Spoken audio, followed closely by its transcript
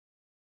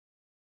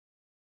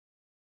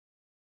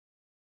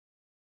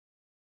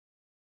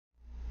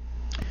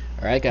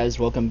Alright guys,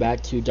 welcome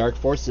back to Dark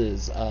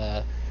Forces.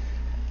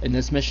 In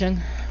this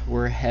mission,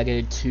 we're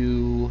headed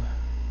to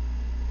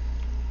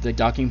the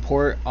docking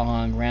port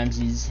on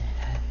Ramsees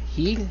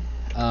Heath.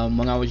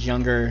 When I was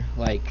younger,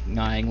 like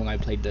 9 when I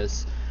played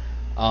this,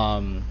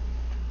 I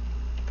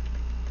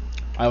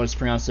always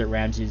pronounced it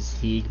Ramsees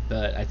Heath,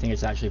 but I think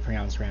it's actually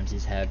pronounced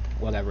Ramsees Head,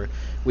 whatever.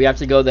 We have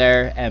to go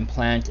there and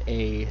plant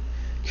a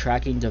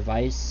tracking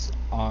device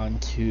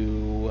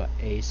onto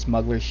a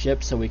smuggler's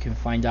ship so we can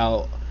find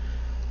out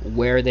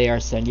where they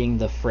are sending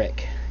the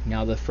frick.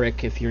 Now the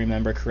frick, if you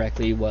remember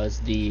correctly, was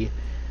the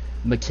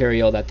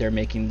material that they're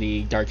making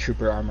the Dark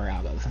Trooper armor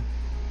out of.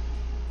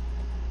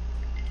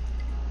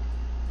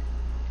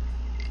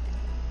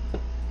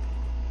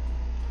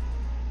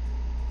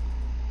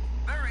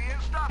 There he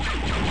is, stop it!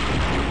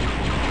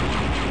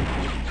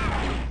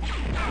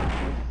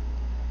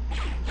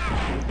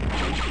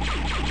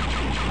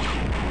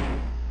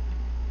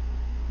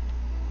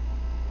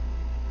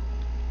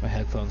 My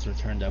headphones were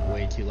turned up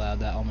way too loud.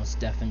 That almost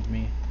deafened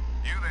me.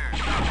 You there,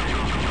 stop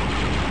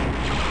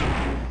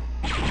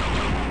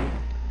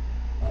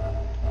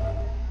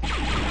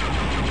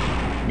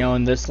it! Now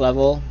in this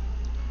level,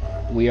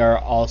 we are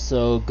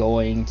also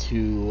going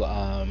to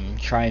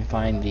try and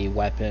find the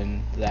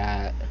weapon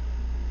that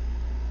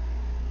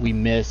we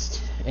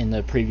missed in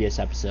the previous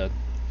episode.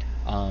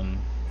 I'm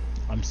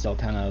still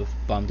kind of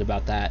bummed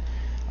about that.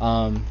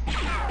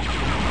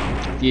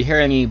 If you hear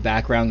any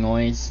background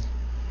noise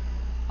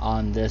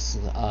on this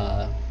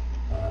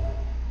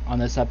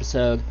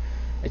episode,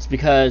 it's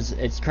because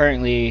it's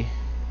currently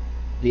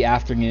the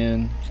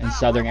afternoon in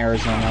southern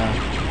Arizona,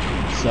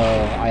 so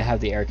I have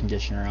the air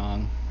conditioner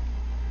on.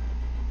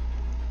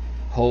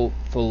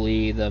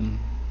 Hopefully the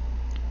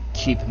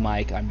cheap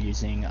mic I'm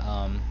using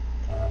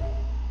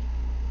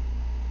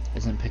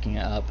isn't picking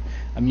it up.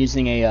 I'm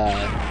using a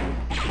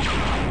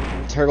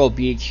Turtle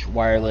Beach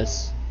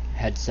wireless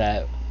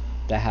headset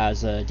that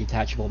has a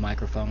detachable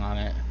microphone on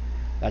it.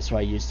 That's what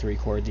I use to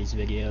record these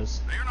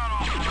videos. You're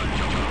not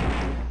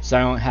authorized. So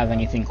I don't have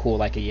anything cool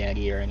like a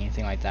Yeti or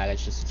anything like that.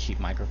 It's just a cheap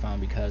microphone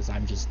because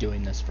I'm just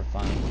doing this for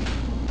fun.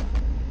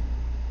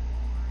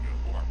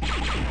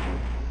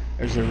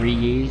 There's a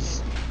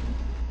reuse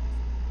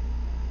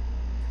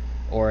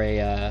or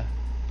a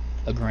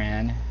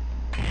Gran.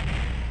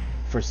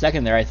 For a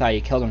second there, I thought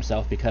he killed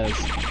himself because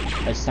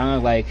it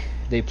sounded like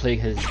they played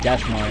his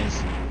death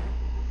noise.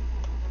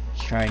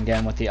 Let's try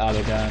again with the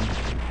auto gun.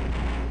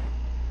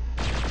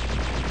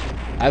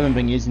 I haven't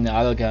been using the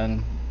auto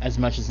gun as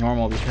much as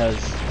normal because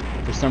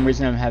for some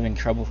reason I'm having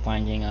trouble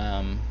finding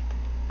ammo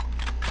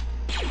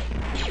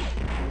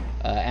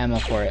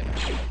for it.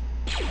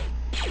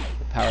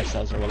 The power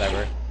cells or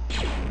whatever.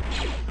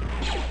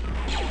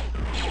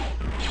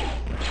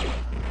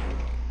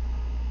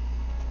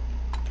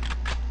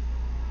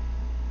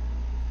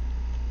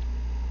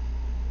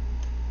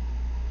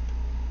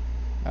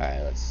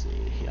 Alright, let's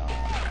see here.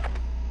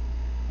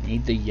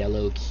 Need the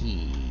yellow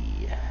key.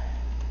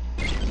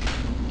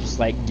 Just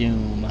like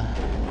Doom.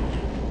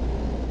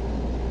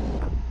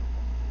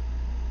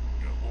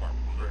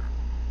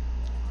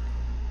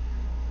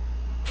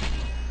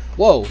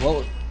 Whoa,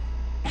 whoa.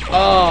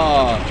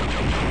 Oh!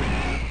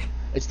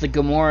 It's the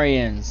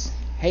Gamorreans.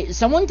 Hey,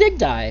 someone did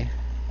die.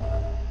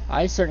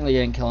 I certainly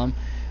didn't kill him.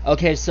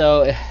 Okay,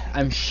 so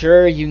I'm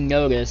sure you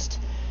noticed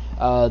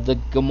the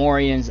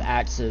Gamorreans'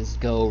 axes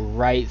go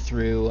right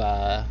through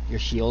your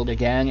shield.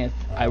 Again, if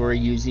I were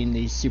using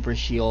the super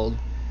shield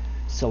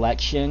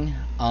selection,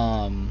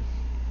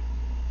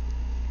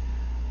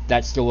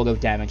 that still would have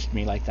damaged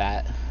me like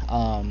that.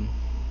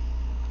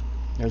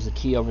 There's a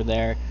key over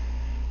there.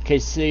 Okay,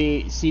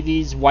 see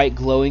these white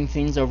glowing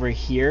things over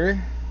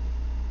here?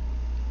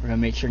 We're gonna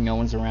make sure no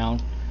one's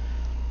around.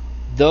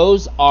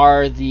 Those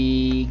are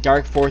the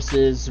Dark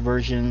Forces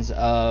versions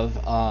of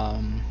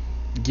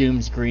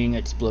Doom's green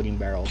exploding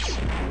barrels.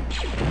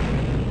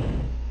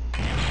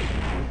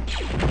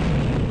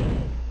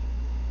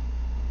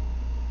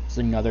 There's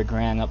another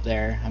Gran up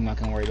there. I'm not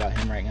gonna worry about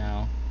him right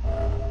now.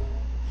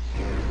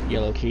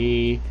 Yellow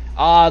key.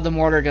 Ah, the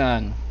mortar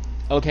gun.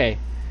 Okay.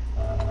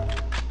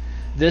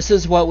 This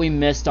is what we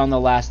missed on the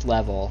last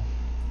level.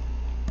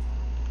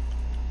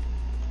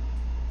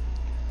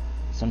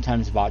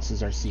 Sometimes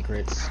boxes are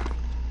secrets.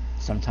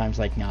 Sometimes,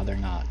 like now, they're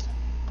not.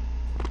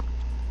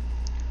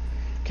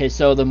 Okay,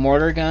 so the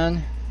mortar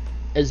gun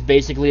is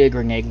basically a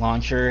grenade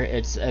launcher.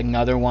 It's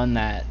another one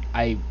that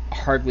I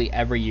hardly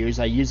ever use.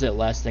 I use it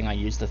less than I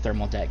use the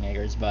thermal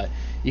detonators, but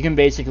you can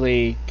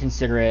basically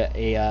consider it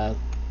a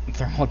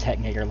thermal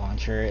detonator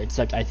launcher,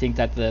 except I think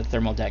that the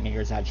thermal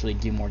detonators actually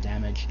do more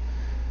damage.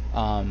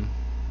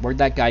 Where'd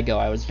that guy go?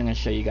 I was gonna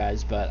show you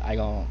guys, but I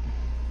don't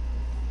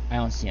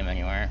see him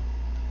anywhere.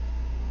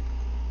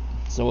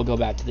 So we'll go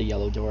back to the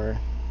yellow door.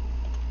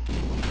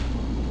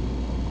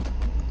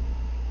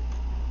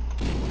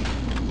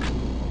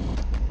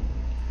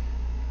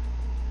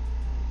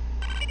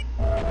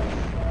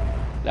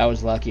 That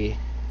was lucky.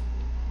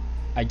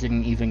 I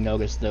didn't even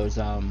notice those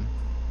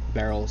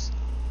barrels.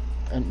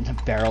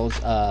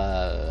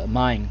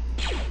 Mine.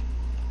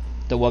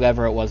 the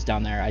whatever it was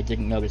down there. I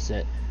didn't notice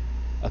it.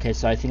 Okay,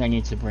 so I think I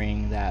need to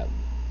bring that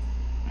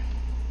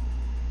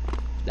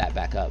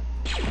back up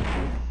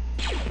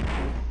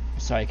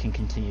so I can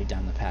continue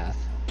down the path.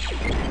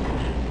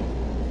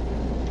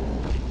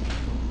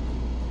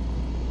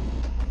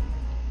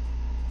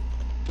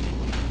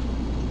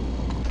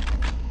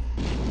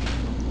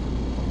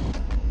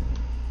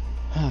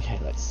 Okay,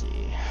 let's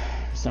see.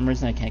 For some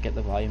reason I can't get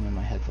the volume in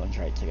my headphones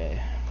right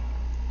today.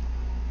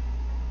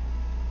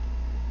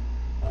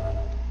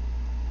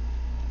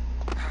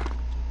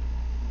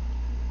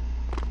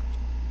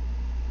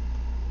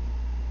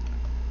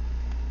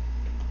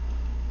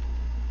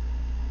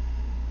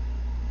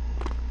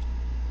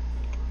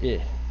 Ugh.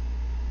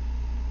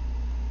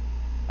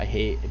 I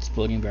hate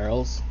exploding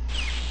barrels.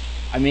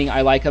 I mean,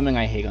 I like them and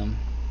I hate them.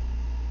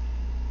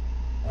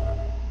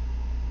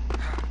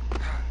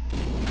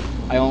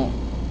 I don't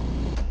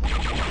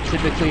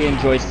typically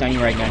enjoy standing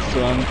right next to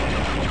them.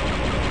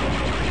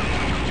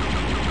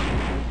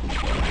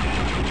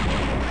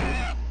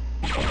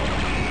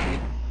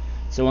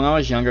 So when I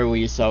was younger,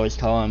 we used to always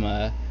call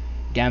them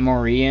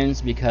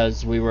Gamorreans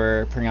because we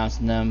were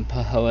pronouncing them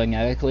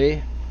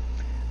phonetically.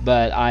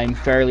 But I'm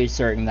fairly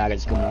certain that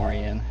it's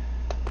Gamorrean.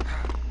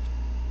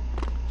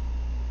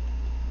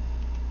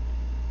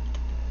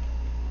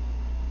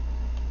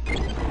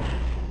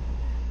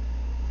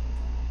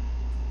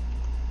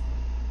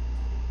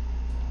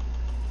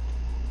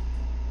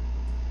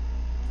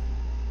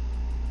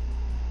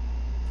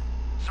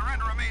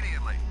 Surrender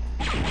immediately.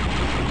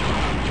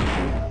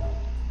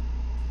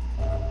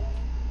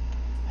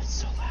 It's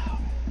so loud.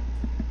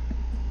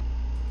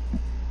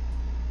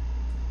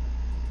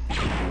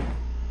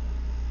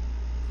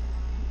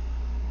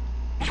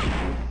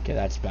 Okay,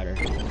 that's better.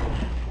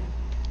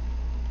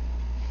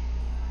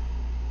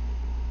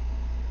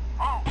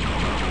 Oh.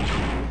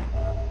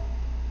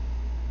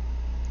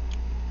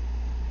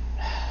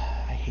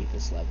 I hate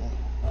this level.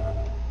 There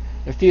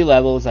are a few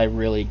levels I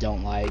really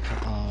don't like,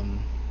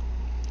 and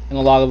a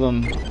lot of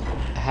them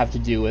have to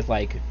do with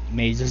like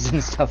mazes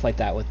and stuff like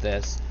that with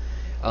this.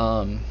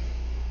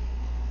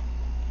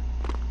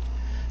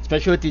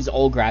 Especially with these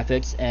old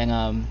graphics, and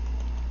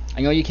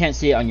I know you can't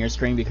see it on your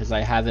screen because I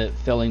have it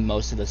filling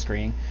most of the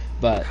screen,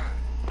 but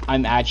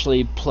I'm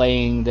actually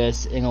playing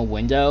this in a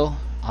window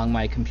on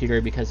my computer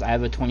because I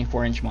have a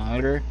 24-inch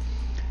monitor,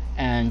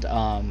 and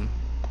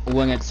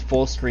when it's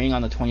full screen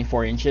on the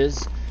 24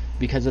 inches,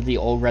 because of the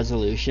old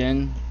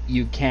resolution,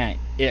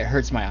 it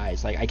hurts my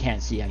eyes. Like, I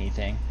can't see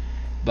anything.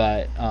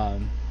 But I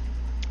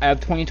have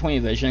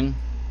 20/20 vision,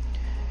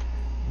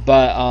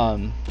 but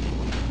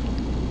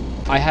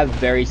I have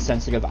very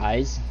sensitive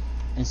eyes,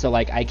 and so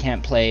like I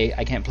can't play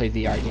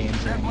VR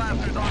games or anything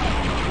like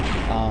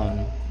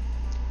that.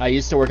 I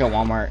used to work at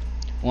Walmart.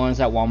 When I was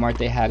at Walmart,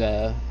 they had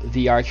a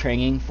VR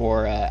training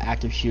for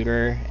active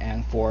shooter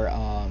and for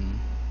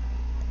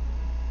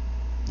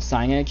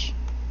signage,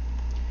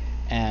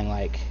 and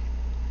like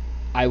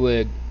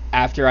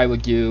after I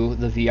would do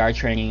the VR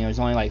training, it was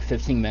only like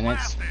 15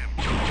 minutes,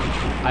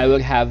 I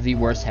would have the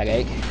worst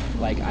headache.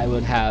 Like, I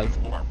would have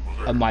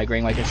a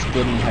migraine, like a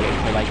splitting headache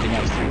for like the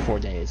next 3-4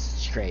 days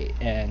straight.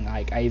 And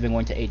like, I even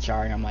went to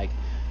HR and I'm like,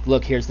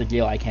 look, here's the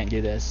deal, I can't do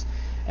this.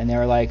 And they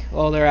were like,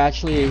 oh, they're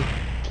actually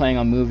planning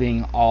on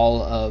moving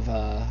all of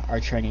our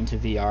training to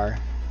VR.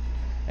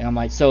 And I'm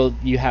like, so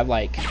you have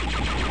like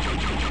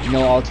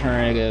no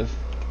alternative,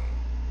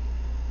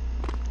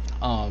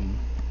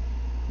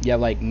 you have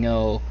like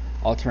no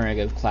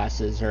alternative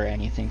classes or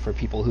anything for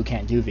people who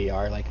can't do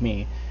VR like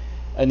me.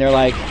 And they're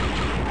like,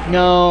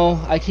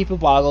 no, I keep a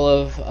bottle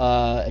of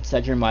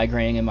Excedrin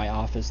migraine in my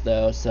office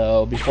though,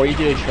 so before you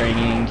do a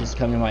training, just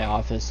come to my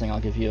office and I'll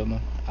give you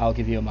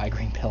a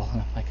migraine pill.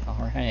 And I'm like,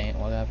 alright,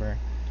 whatever.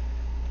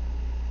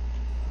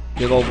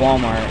 Big old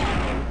Walmart.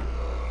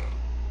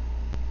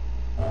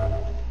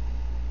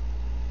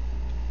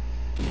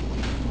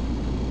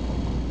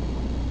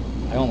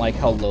 I don't like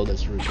how low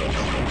this roof is.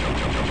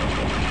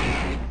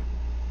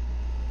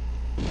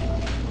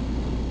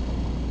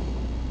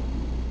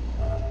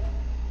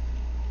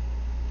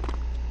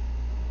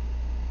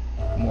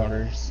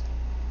 Mortars.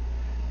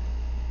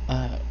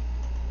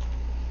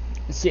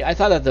 See, I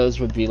thought that those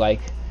would be like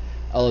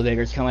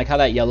elevators, kind of like how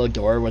that yellow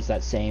door was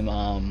that same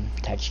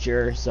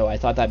texture. So I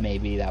thought that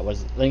maybe that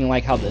was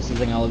like how this is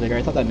an elevator.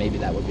 I thought that maybe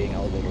that would be an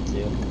elevator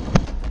too.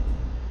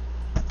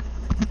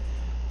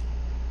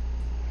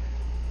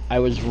 I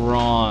was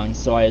wrong,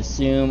 so I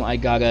assume I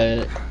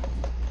gotta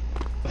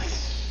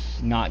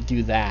not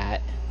do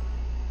that.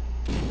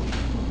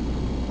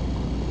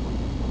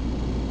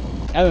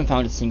 I haven't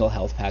found a single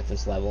health pack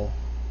this level.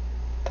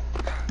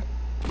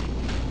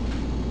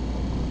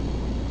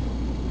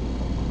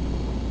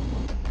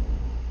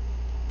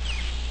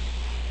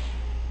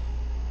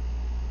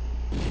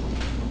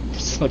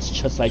 So it's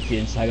just like the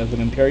inside of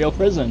an Imperial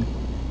prison.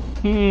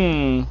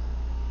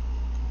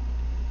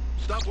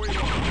 Stop where you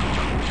are.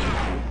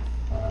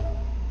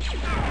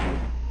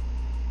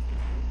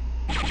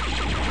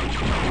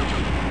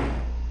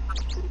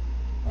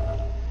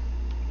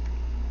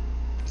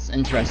 It's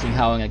interesting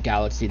how in a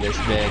galaxy this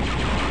big,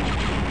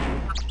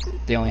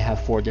 they only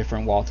have 4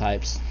 different wall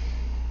types.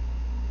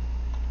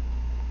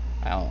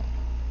 I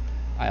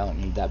don't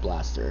need that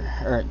blaster,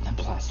 or the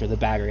blaster, the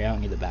battery. I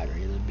don't need the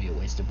battery. It would be a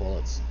waste of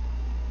bullets.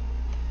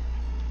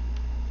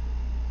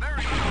 There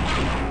he is.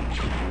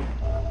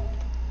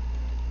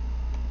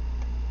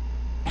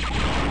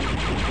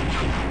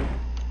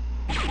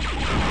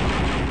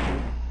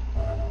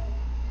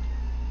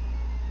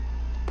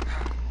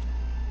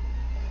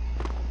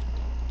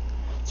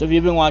 So if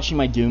you've been watching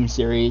my Doom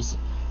series,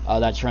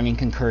 that's running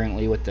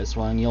concurrently with this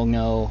one, you'll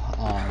know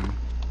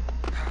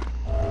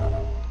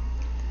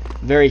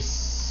very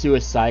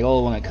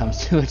suicidal when it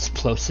comes to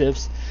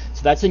explosives.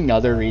 So that's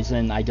another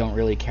reason I don't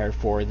really care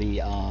for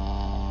the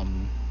I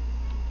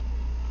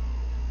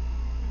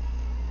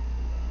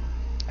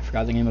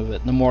forgot the name of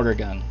it, the mortar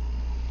gun.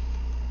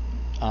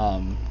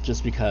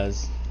 Just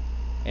because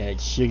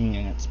it's shooting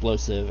an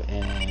explosive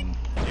and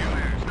You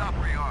there, stop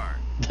where you are.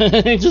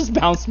 it just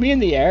bounced me in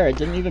the air. It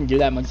didn't even do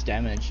that much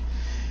damage.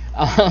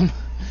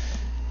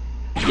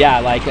 Yeah,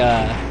 like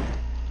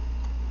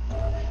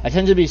I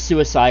tend to be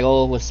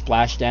suicidal with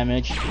splash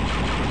damage,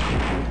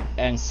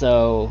 and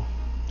so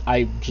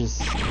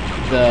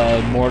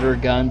the mortar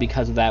gun,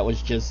 because of that,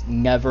 was just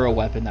never a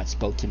weapon that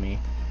spoke to me.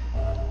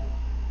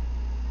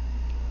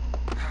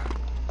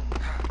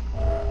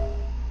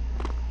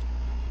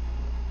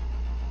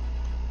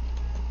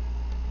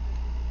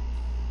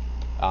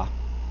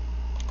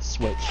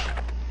 Switch.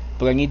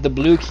 But I need the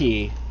blue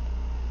key.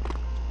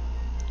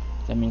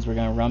 That means we're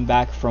gonna run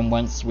back from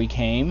whence we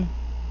came.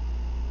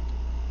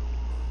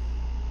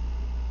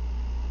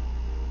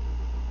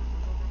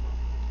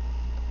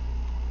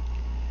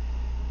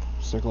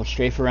 Circle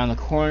strafe around the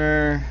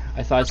corner.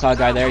 I thought I saw a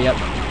guy there, yep.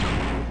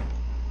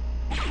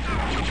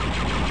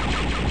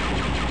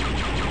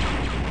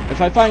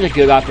 If I find a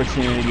good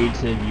opportunity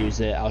to use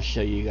it, I'll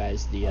show you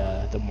guys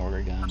the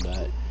mortar gun,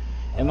 but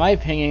in my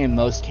opinion, in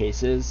most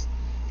cases,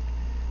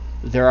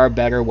 there are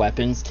better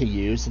weapons to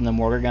use than the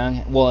mortar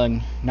gun. Well,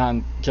 and not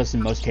just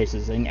in most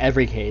cases, in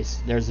every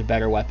case, there's a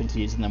better weapon to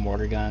use than the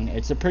mortar gun.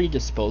 It's a pretty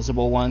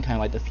disposable one, kind of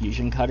like the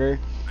fusion cutter.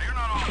 You're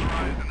not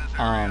authorized in this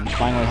area.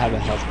 Finally have a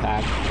health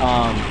pack.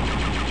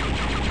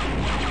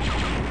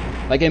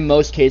 Like in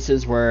most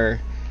cases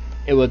where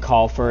it would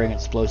call for an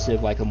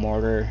explosive like a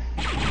mortar,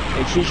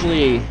 it's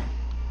usually,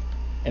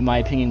 in my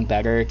opinion,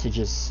 better to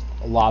just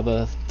lob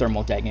a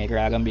thermal detonator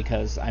at them,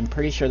 because I'm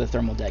pretty sure the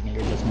thermal detonator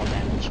does more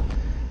damage.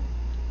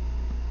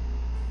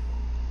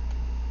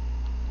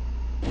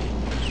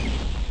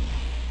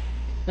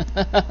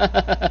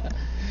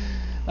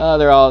 Oh,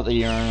 they're all at the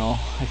urinal.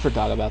 I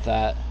forgot about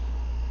that.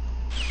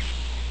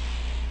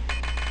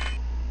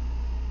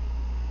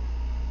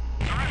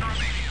 Surrender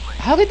immediately.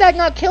 How did that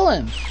not kill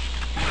him?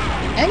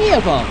 Any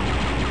of them?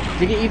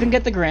 Did it even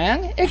get the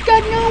Grand? It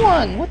got no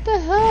one! What the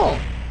hell?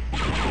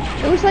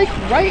 It was like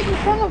right in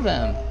front of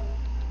them.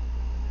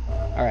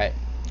 Alright.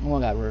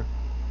 Whatever.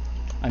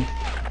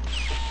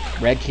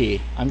 Red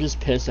key. I'm just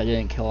pissed I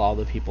didn't kill all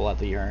the people at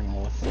the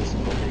urinal with this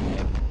single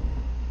grenade.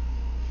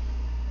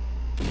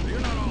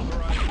 You're not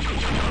authorized in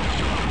this area.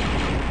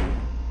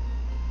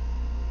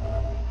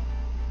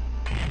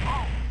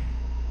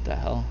 The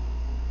hell?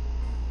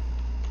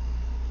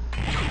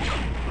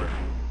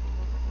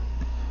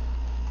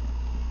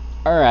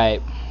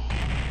 Alright.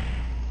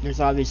 There's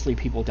obviously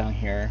people down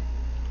here.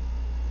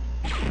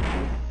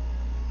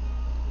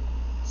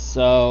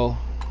 So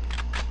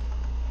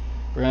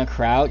we're gonna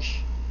crouch.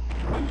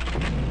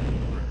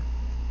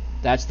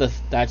 That's the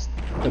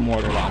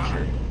mortar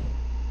launcher.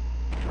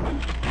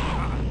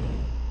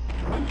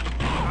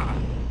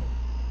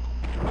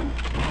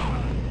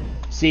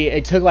 See,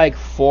 it took like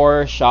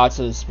 4 shots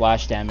of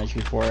splash damage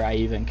before I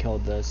even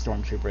killed the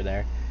stormtrooper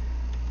there.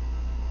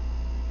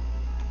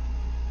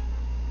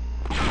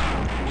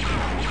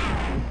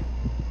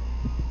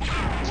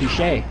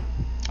 Touché.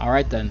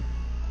 Alright then.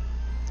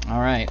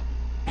 Alright.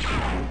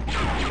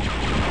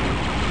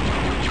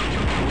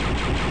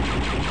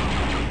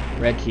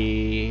 Red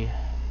key.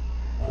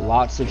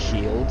 Lots of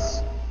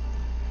shields.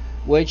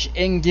 Which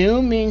in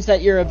Doom means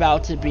that you're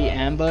about to be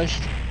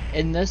ambushed.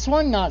 In this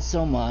one, not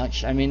so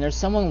much. I mean, there's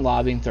someone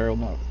lobbing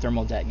thermal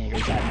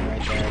detonators at me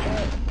right there,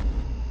 but...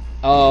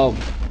 Oh,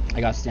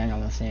 I got standing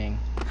on the thing.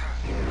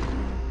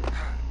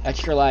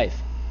 Extra life.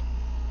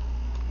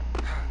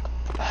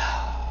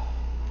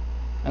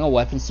 I'm a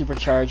weapon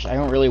supercharge. I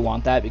don't really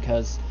want that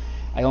because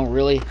I don't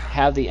really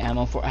have the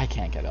ammo for... I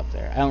can't get up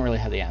there. I don't really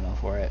have the ammo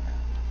for it.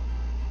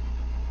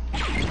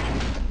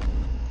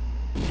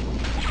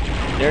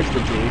 There's the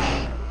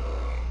douche.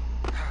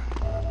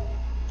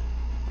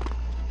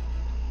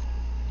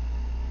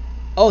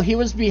 Oh, he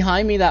was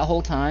behind me that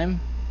whole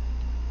time?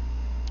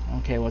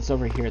 Okay, what's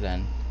over here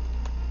then?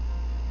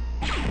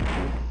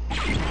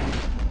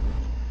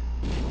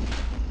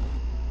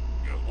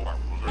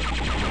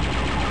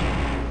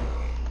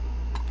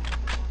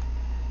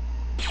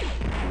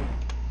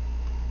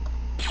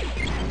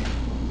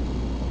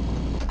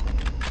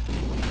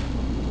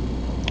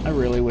 I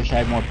really wish I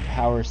had more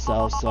power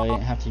cells so I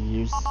didn't have to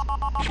use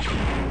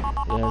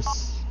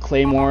this.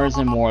 Claymores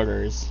and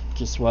mortars.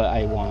 Just what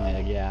I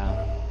wanted,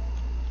 yeah.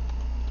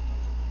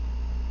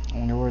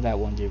 wonder where that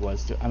one dude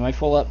was. Am I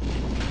full up?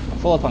 I'm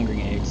full up on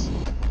grenades.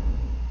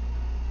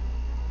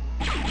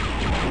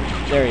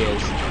 There he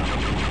is.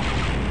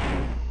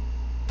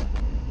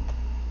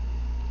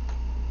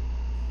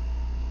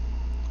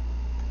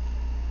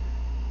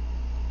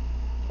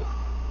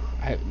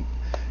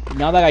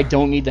 Now that I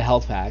don't need the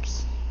health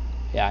packs,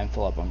 yeah, I'm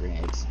full up on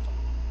grenades.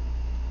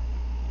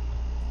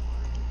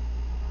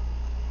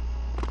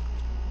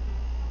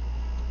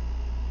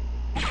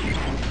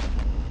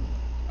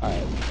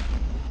 Alright.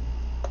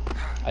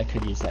 I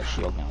could use that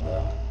shield now,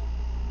 though.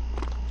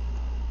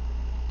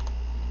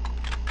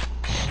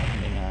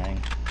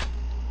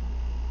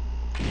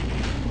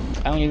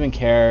 I don't even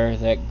care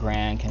that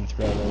Gran can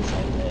throw those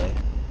all day.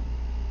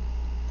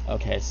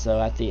 Okay, so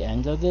at the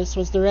end of this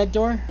was the red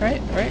door?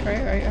 Right?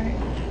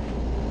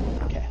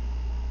 Okay.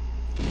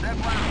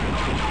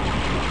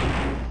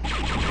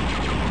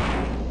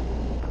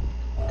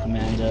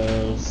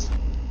 Commandos.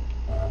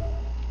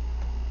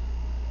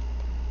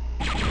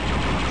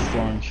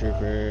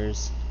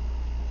 Stormtroopers.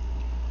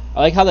 I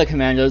like how the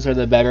commandos are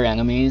the better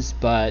enemies,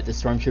 but the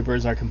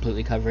stormtroopers are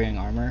completely covering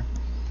armor.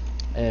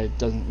 It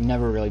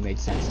never really made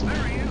sense to me.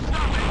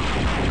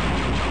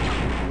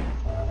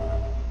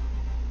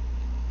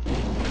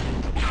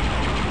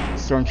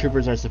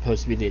 Stormtroopers are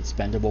supposed to be the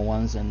expendable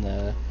ones, and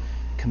the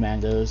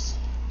commandos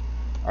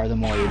are the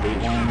more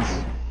elite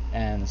ones,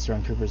 and the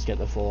stormtroopers get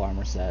the full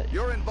armor set.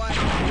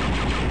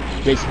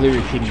 Basically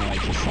repeating what I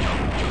just said.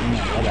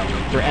 Whatever.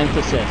 For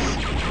emphasis.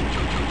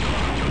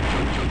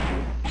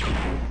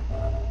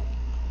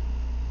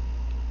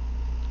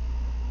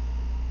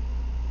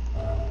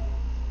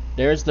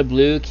 There's the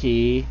blue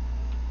key.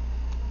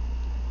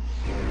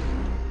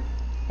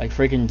 Like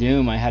freaking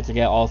Doom, I had to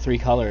get all 3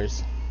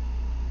 colors.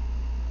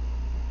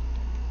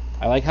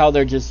 I like how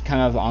they're just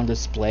kind of on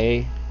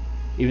display,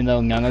 even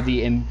though none of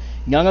the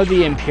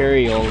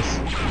Imperials,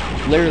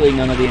 literally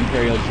none of the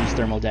Imperials use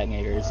thermal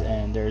detonators,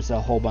 and there's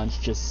a whole bunch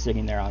just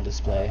sitting there on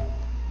display.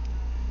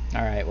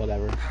 Alright,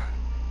 whatever.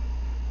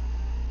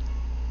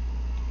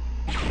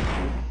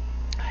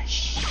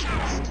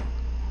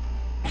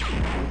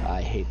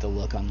 I hate the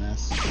look on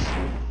this.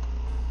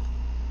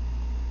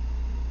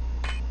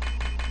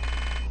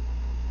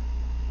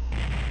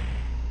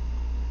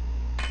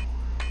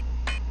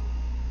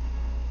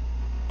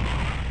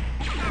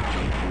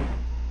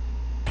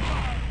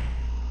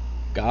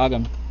 Got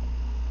him.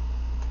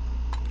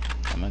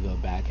 I'm gonna go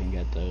back and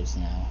get those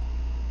now.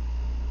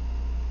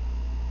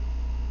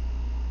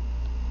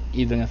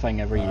 Even if I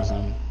never use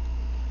them,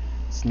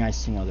 it's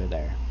nice to know they're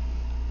there.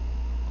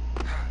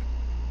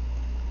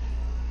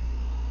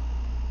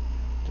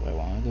 Do I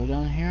want to go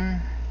down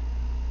here?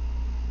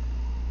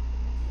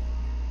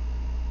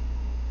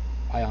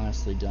 I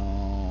honestly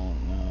don't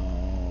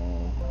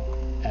know.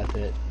 F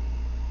it.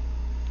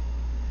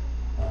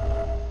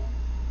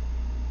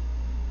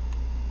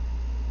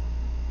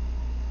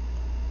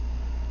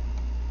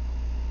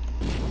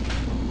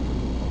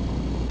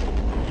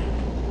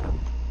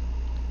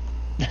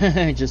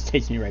 It just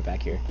takes me right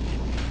back here.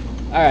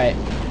 Alright.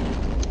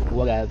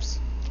 Whatevs.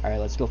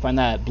 Alright, let's go find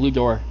that blue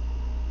door.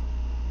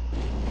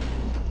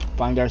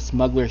 Find our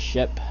smuggler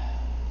ship.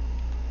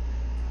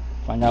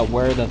 Find out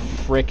where the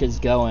frick is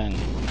going.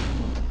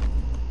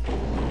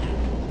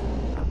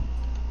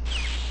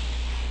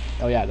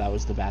 Oh yeah, that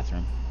was the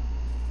bathroom.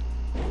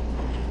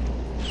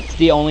 It's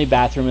the only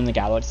bathroom in the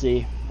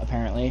galaxy,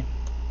 apparently.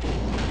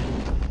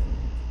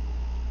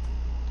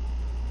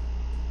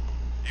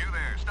 You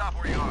there, stop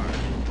where you are.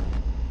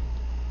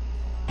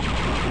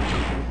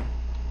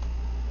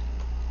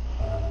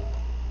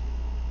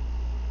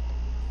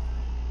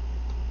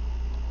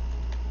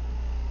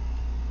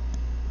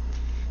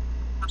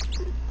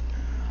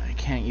 I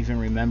can't even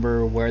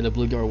remember where the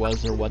blue door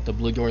was or what the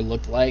blue door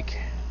looked like.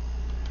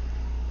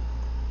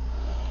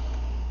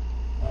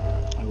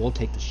 I will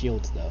take the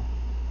shields though.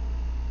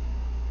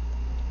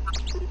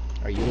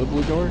 Are you a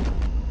blue door?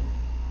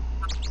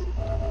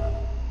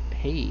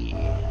 Hey.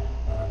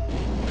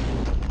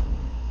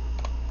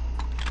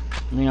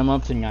 I mean, I'm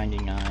up to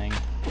 99.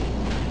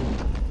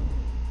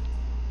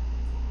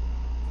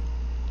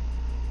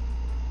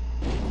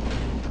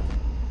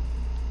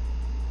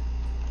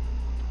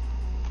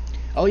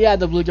 Oh yeah,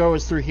 the blue door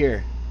was through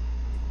here.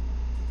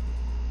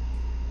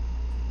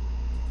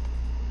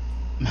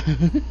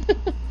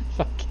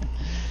 Fucking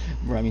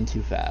running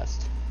too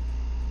fast.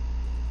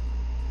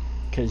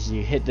 Because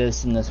you hit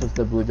this and this was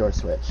the blue door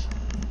switch.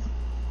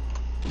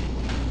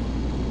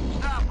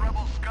 Stop,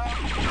 rebel scum.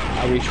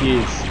 I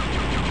refuse.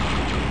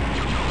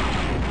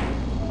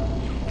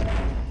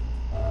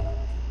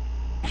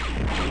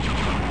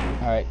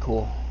 Alright,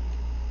 cool.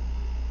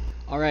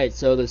 Alright,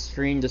 so the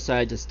screen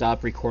decided to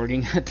stop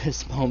recording at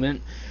this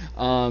moment.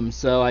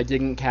 So I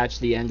didn't catch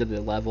the end of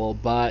the level,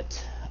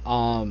 but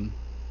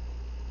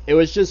it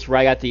was just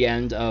right at the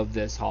end of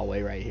this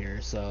hallway right here,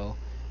 so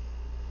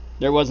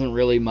there wasn't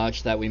really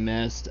much that we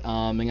missed.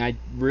 And I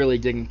really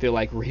didn't feel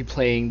like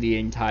replaying the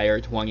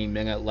entire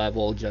 20-minute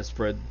level just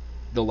for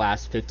the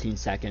last 15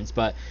 seconds.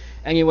 But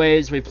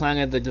anyways, we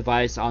planted the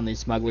device on the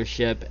smuggler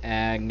ship,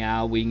 and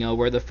now we know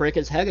where the frick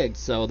is headed.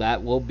 So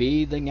that will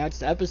be the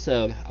next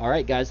episode.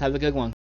 Alright guys, have a good one.